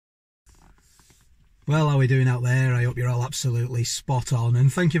Well, how are we doing out there? I hope you're all absolutely spot on,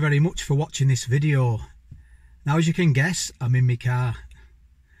 and thank you very much for watching this video. Now, as you can guess, I'm in my car,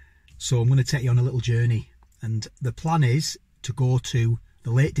 so I'm going to take you on a little journey, and the plan is to go to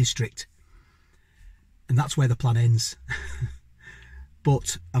the Lake District, and that's where the plan ends.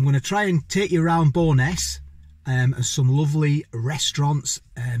 But I'm going to try and take you around Bowness and some lovely restaurants,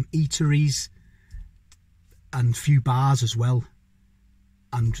 eateries, and a few bars as well,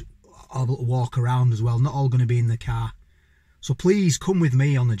 and I'll walk around as well. Not all going to be in the car, so please come with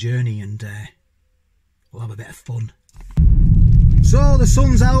me on the journey, and we'll have a bit of fun. So the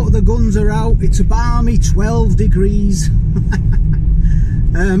sun's out, the guns are out, it's a balmy 12 degrees.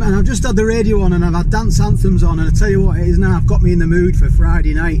 And I've just had the radio on and I've had dance anthems on, and I tell you what, it is now, I've got me in the mood for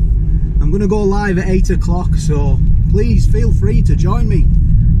Friday night. I'm going to go live at 8 o'clock, so please feel free to join me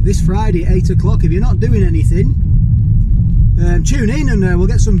this Friday at 8 o'clock. If you're not doing anything, tune in and we'll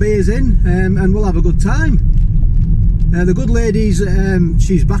get some beers in, and we'll have a good time. The good lady's,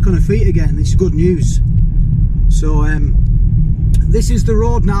 she's back on her feet again. It's good news. So this is the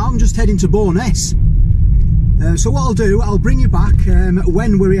road now. I'm just heading to Bowness. So what I'll do, I'll bring you back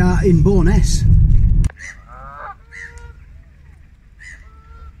when we are in Bowness.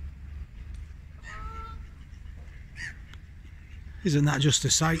 Isn't that just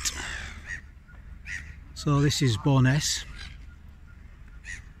a sight? So this is Bowness,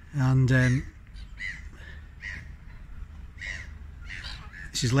 and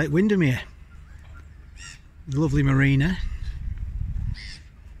this is Lake Windermere, the lovely marina.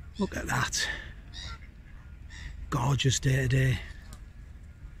 Look at that, gorgeous day today.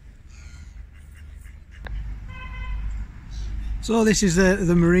 So this is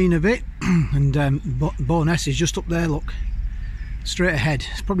the marina bit, and Bowness is just up there, look, straight ahead.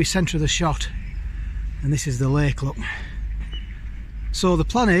 It's probably centre of the shot. And this is the lake, look. So the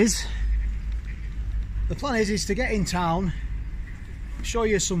plan is to get in town, show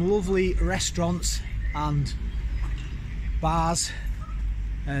you some lovely restaurants and bars,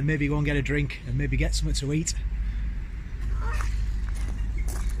 and maybe go and get a drink and maybe get something to eat.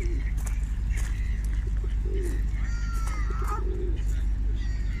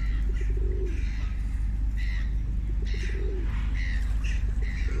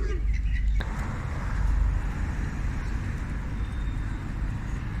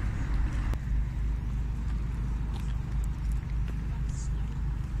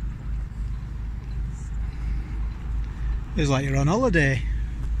 It's like you're on holiday.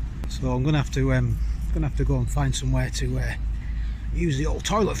 So I'm gonna have to go and find somewhere to use the old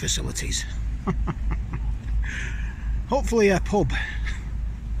toilet facilities. Hopefully a pub.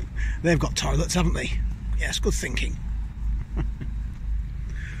 They've got toilets, haven't they? Yes, good thinking. Can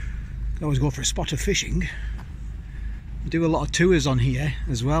always go for a spot of fishing. I do a lot of tours on here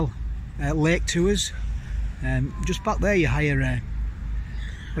as well, lake tours. Just back there you hire,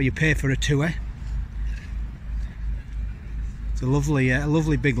 or you pay for a tour. It's a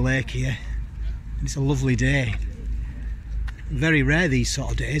lovely big lake here, and it's a lovely day. Very rare these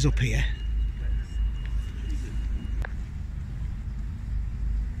sort of days up here.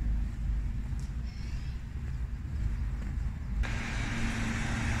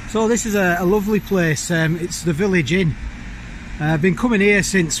 So this is a lovely place. It's the Village Inn. I've been coming here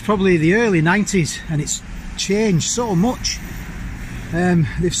since probably the early 90s, and it's changed so much.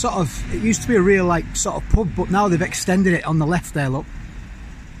 They've sort of, it used to be a real like sort of pub, but now they've extended it on the left there, look.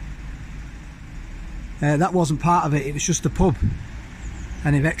 That wasn't part of it, it was just a pub,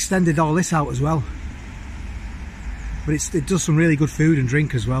 and they've extended all this out as well. But it does some really good food and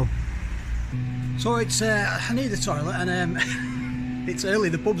drink as well. So it's I need the toilet, and it's early,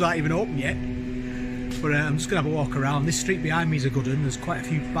 the pubs aren't even open yet, but I'm just gonna have a walk around. This street behind me is a good one. There's quite a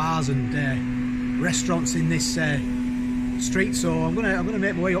few bars and restaurants in this street, so I'm gonna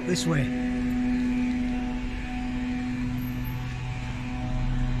make my way up this way.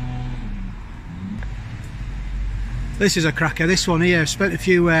 This is a cracker, this one here. I've spent a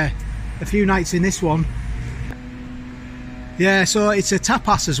few nights in this one. Yeah, so it's a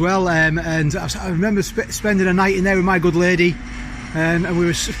tapas as well, and I remember spending a night in there with my good lady, and we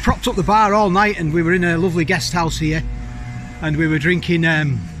were propped up the bar all night, and we were in a lovely guest house here, and we were drinking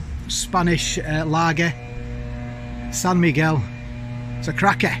Spanish lager, San Miguel. It's a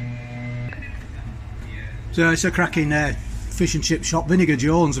cracker. So it's a cracking fish and chip shop. Vinegar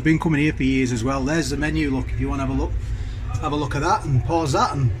Jones, I've been coming here for years as well. There's the menu, look, if you want to have a look at that, and pause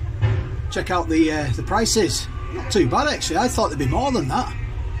that and check out the prices. Not too bad actually. I thought there'd be more than that.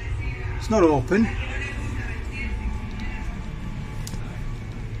 It's not open,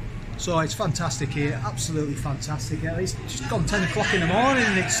 so it's fantastic here, absolutely fantastic. It's just gone 10 o'clock in the morning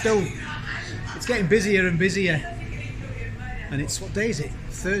and it's It's getting busier and busier. And it's, what day is it?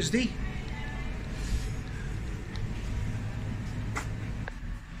 Thursday?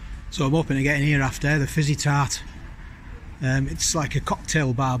 So I'm hoping to get in here after the fizzy tart. It's like a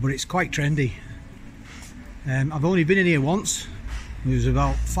cocktail bar, but it's quite trendy. I've only been in here once. It was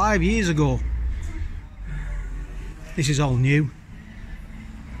about 5 years ago. This is all new.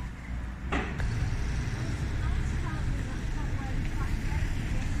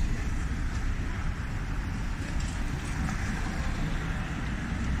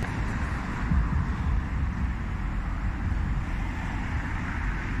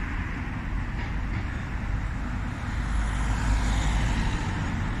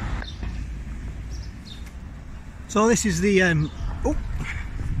 So this is the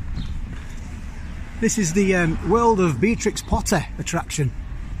World of Beatrix Potter attraction.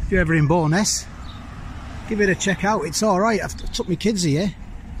 If you're ever in Bowness, give it a check out. It's all right. I've took my kids here.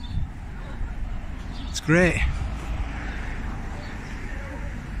 It's great.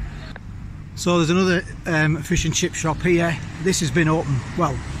 So there's another fish and chip shop here. This has been open,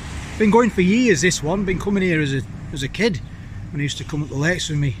 well, been going for years. This one, been coming here as a kid when I used to come up the lakes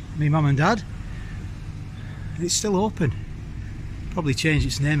with me mum and dad. And it's still open. Probably changed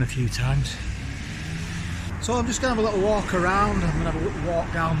its name a few times. So I'm just going to have a little walk around. I'm going to have a little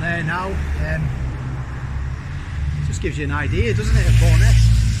walk down there now. Just gives you an idea, doesn't it, of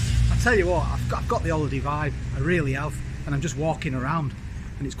Bowness? I tell you what, I've got the holiday vibe. I really have. And I'm just walking around.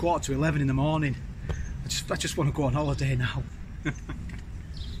 And it's 11:15 in the morning. I just want to go on holiday now.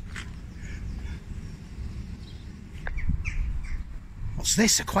 What's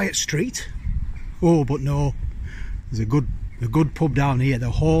this? A quiet street? Oh, but no. There's a good pub down here. The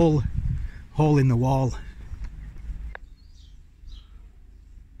hole in the wall. Do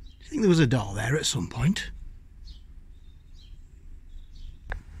you think there was a door there at some point?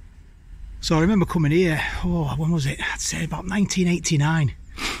 So I remember coming here, oh, when was it? I'd say about 1989.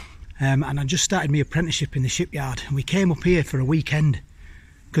 And I just started my apprenticeship in the shipyard. And we came up here for a weekend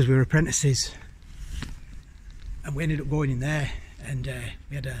because we were apprentices. And we ended up going in there. And I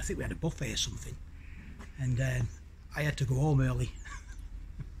think we had a buffet or something. And I had to go home early.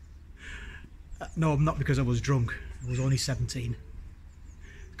 No, not because I was drunk. I was only 17.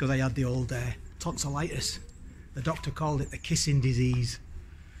 Because I had the old tonsillitis. The doctor called it the kissing disease.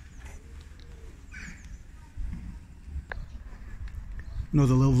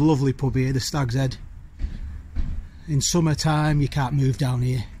 Another little lovely pub here, the Stag's Head. In summertime you can't move down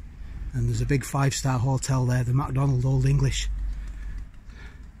here. And there's a big 5-star hotel there, the McDonald Old English.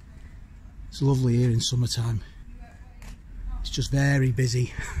 It's lovely here in summertime. It's just very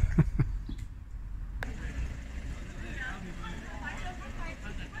busy.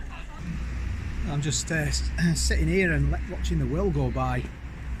 I'm just sitting here and watching the world go by.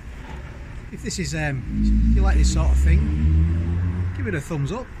 If this is, if you like this sort of thing, give it a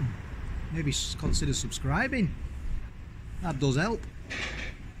thumbs up. Maybe consider subscribing. That does help.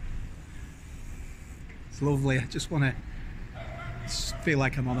 It's lovely. I just want to feel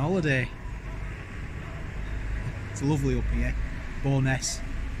like I'm on holiday. It's lovely up here, Bowness.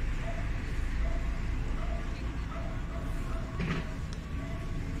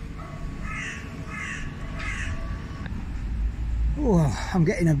 Oh, I'm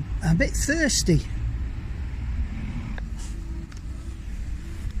getting a bit thirsty.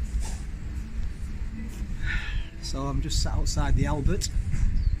 So I'm just sat outside the Albert.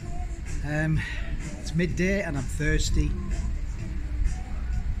 It's midday and I'm thirsty.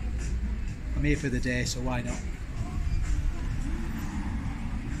 I'm here for the day, so why not?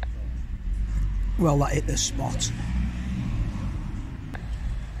 Well, that hit the spot.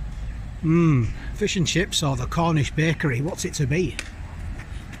 Fish and chips or the Cornish bakery, what's it to be?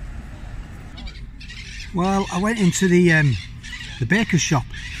 Well, I went into the baker's shop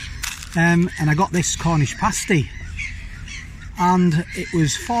and I got this Cornish pasty and it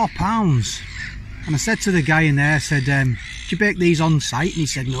was £4. And I said to the guy in there, I said, do you bake these on site? And he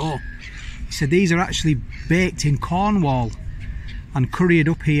said no. He said these are actually baked in Cornwall and couriered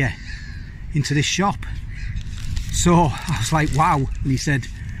up here into this shop. So I was like, wow. And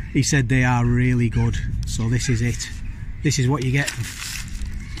he said they are really good. So this is it. This is what you get.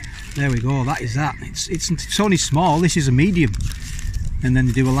 There we go. That is that. It's only small. This is a medium, and then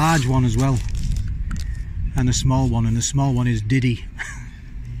they do a large one as well, and a small one, and the small one is Diddy.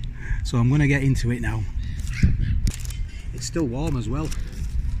 So I'm going to get into it now. It's still warm as well.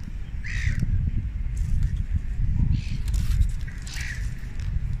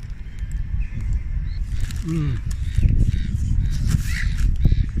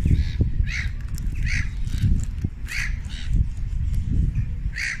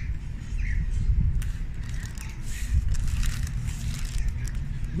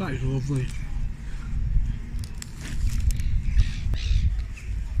 That is lovely.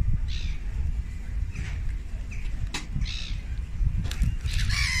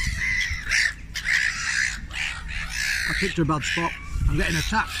 I picked a bad spot. I'm getting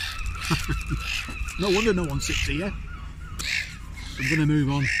attacked. No wonder no one sits here. I'm going to move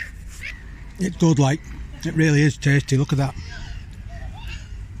on. It's good, like, it really is tasty. Look at that.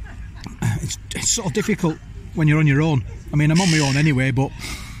 It's sort of difficult when you're on your own. I mean, I'm on my own anyway, but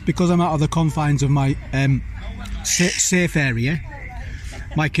because I'm out of the confines of my safe area,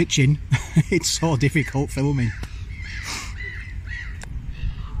 my kitchen, it's so difficult filming.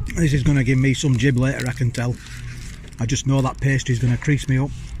 This is going to give me some jib later, I can tell. I just know that pastry is going to crease me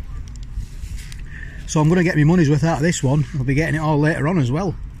up. So I'm going to get my money's worth out of this one. I'll be getting it all later on as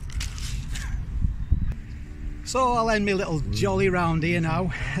well. So I'll end my little jolly round here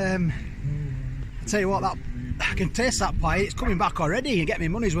now. I'll tell you what, that I can taste that pie. It's coming back already and get my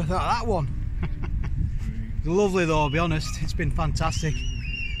money's worth out of that one. It's lovely though, I'll be honest. It's been fantastic.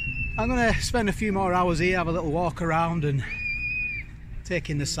 I'm going to spend a few more hours here, have a little walk around and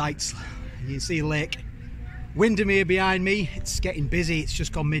take in the sights. You can see Lake Windermere behind me. It's getting busy. It's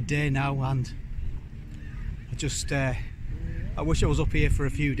just gone midday now and I wish I was up here for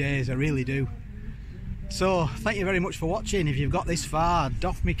a few days, I really do. So thank you very much for watching. If you've got this far,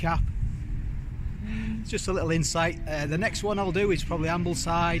 doff me cap. It's just a little insight. The next one I'll do is probably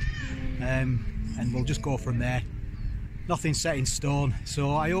Ambleside, and we'll just go from there. Nothing set in stone.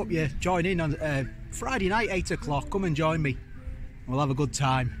 So I hope you join in on Friday night, 8 o'clock. Come and join me. We'll have a good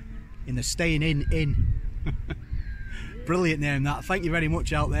time in the Staying In. Brilliant name that. Thank you very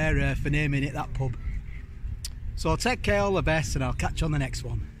much out there for naming it that pub. So take care, all the best, and I'll catch you on the next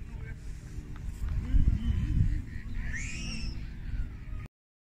one.